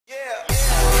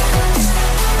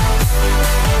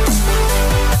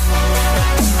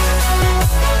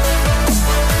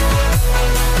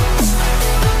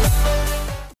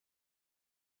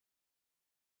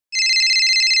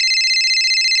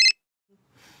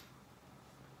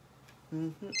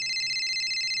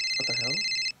What the hell?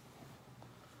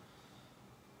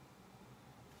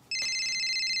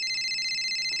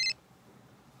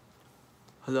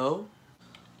 Hello?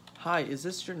 Hi, is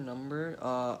this your number?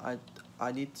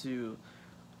 I need to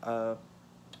uh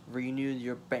renew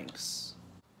your banks.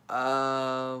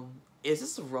 Is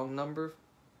this the wrong number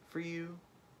for you?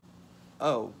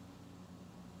 Oh,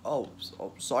 oh,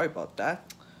 sorry about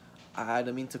that. I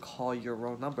didn't mean to call your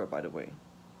wrong number, by the way.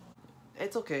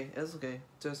 It's okay. It's okay.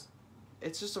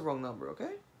 It's just the wrong number.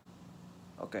 Okay.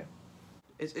 Okay.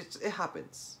 It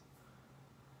happens.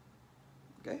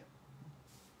 Okay.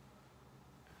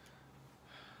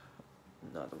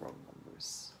 Not the wrong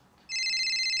numbers.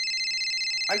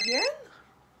 Again?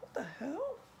 What the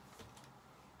hell?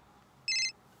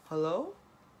 Hello?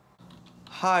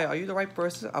 Hi, are you the right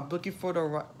person? I'm looking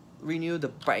for renew the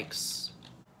bikes.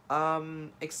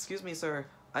 Excuse me, sir.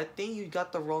 I think you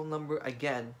got the wrong number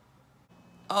again.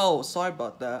 Oh, sorry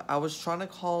about that. I was trying to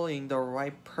calling the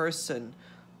right person,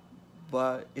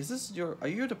 but are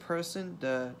you the person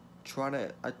that trying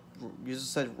to, you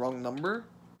just said wrong number?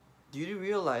 Do you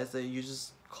realize that you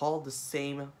just called the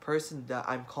same person that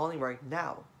I'm calling right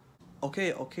now?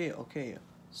 Okay.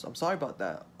 So I'm sorry about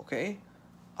that, okay?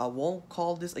 I won't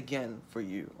call this again for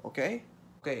you, okay?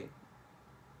 Okay,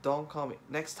 don't call me.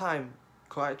 Next time,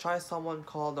 try someone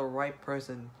call the right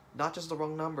person, not just the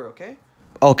wrong number, okay?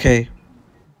 Okay.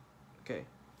 Okay.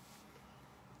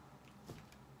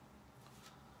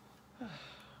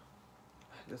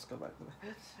 Let's go back to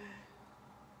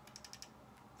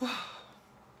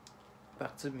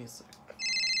back to music.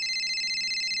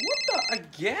 What the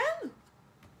again? It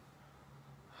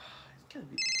can't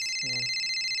be. Yeah.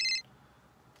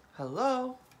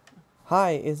 Hello.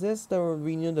 Hi, is this the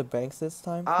renew the banks this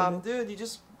time for me? Dude,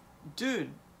 dude,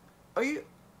 are you,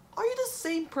 the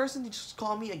same person you just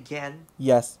called me again?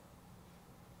 Yes.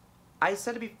 I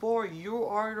said it before. You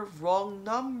are the wrong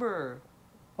number.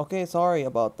 Okay, sorry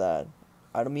about that.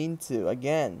 I don't mean to.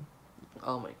 Again.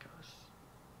 Oh my gosh.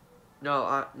 No.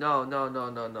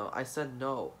 I said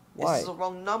no. This is Why? the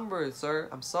wrong number, sir.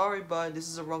 I'm sorry, but this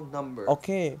is the wrong number.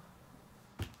 Okay.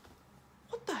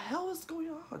 What the hell is going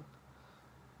on?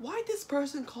 Why this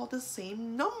person called the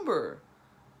same number?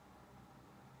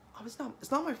 Oh,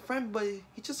 it's not my friend, but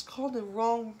he just called the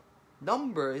wrong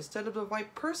number instead of the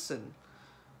right person.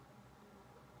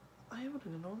 I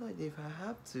wouldn't know that if I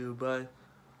have to, but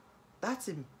that's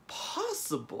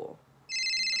impossible.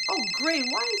 Oh great,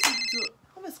 why is he doing?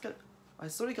 How am I gonna? I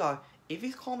swear to God, if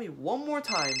he call me one more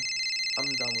time, I'm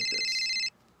done with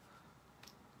this.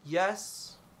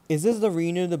 Yes, Is this the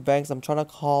renew the banks? I'm trying to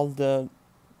call the.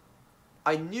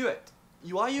 I knew it.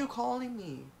 Why are you calling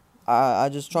me? I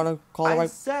just trying to call the I right.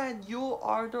 said you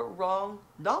are the wrong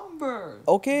number.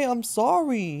 Okay, I'm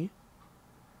sorry.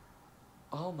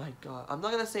 Oh my God, I'm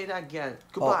not gonna say that again. Oh,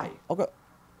 Goodbye. okay.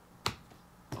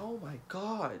 Oh my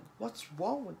God, what's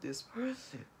wrong with this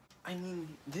person?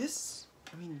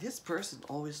 This person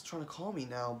always trying to call me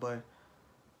now, but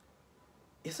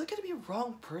is it gonna be a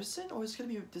wrong person or is it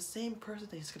gonna be the same person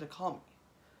that he's gonna call me?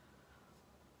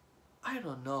 I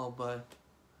don't know, but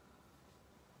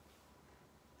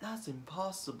that's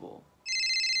impossible.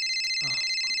 Oh,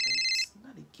 great.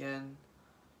 Not again.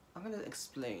 I'm gonna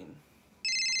explain.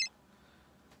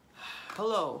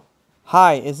 Hello.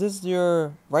 Hi, is this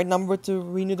your right number to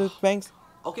renew the banks?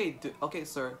 Okay,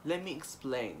 sir. Let me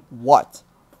explain. What?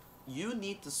 You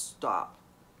need to stop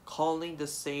calling the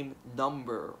same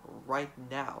number right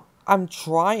now. I'm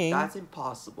trying, That's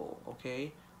impossible.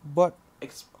 Okay. but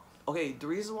Ex- okay. The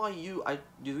reason you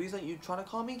trying to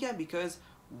call me again because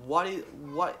what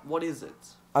is it?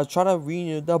 I'm trying to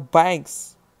renew the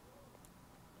banks.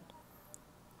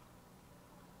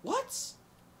 What?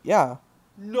 Yeah.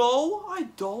 No, I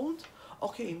don't.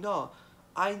 Okay, no,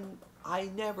 I I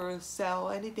never sell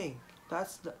anything.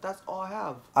 That's all I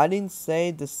have. I didn't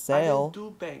say the I don't sale.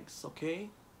 do banks. Okay.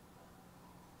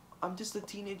 I'm just a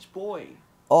teenage boy.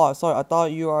 Oh, sorry. I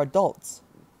thought you are adults.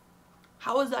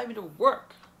 How is that even to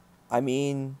work? I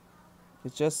mean,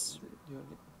 it's just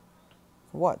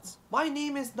what? My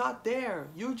name is not there.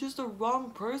 You're just the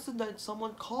wrong person that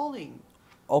someone calling.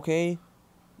 Okay,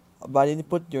 but I didn't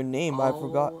put your name. I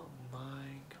forgot. Oh my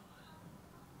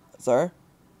God. Sir?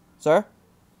 Sir?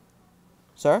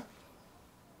 Sir?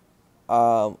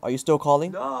 Are you still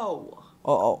calling? No.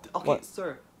 Oh, Okay, what?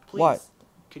 sir. Please. What?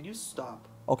 Can you stop?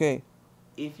 Okay,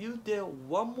 If you did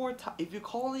one more time, if you're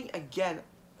calling again,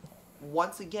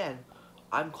 once again,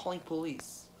 I'm calling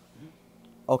police.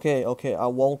 okay. I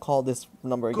won't call this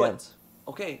number again. Good.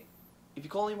 Okay. If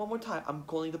you're calling one more time, I'm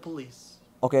calling the police.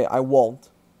 Okay, I won't.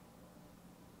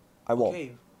 I won't.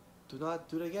 Okay. Do not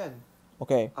do it again.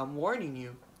 Okay. I'm warning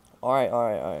you. Alright,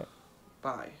 alright, alright.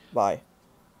 Bye. Bye.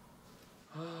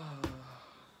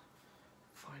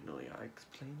 Finally, I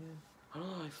explained it. I don't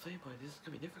know how to explain, but this is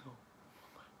gonna be difficult.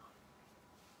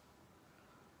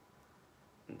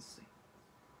 Let's see.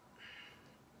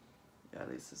 Yeah, at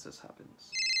least this just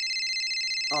happens.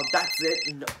 Oh, that's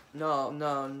it. No.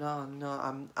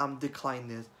 I'm declining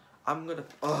this. I'm gonna.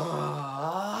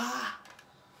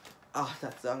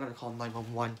 That's it. I'm gonna call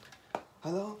 911.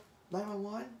 Hello,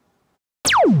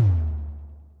 911.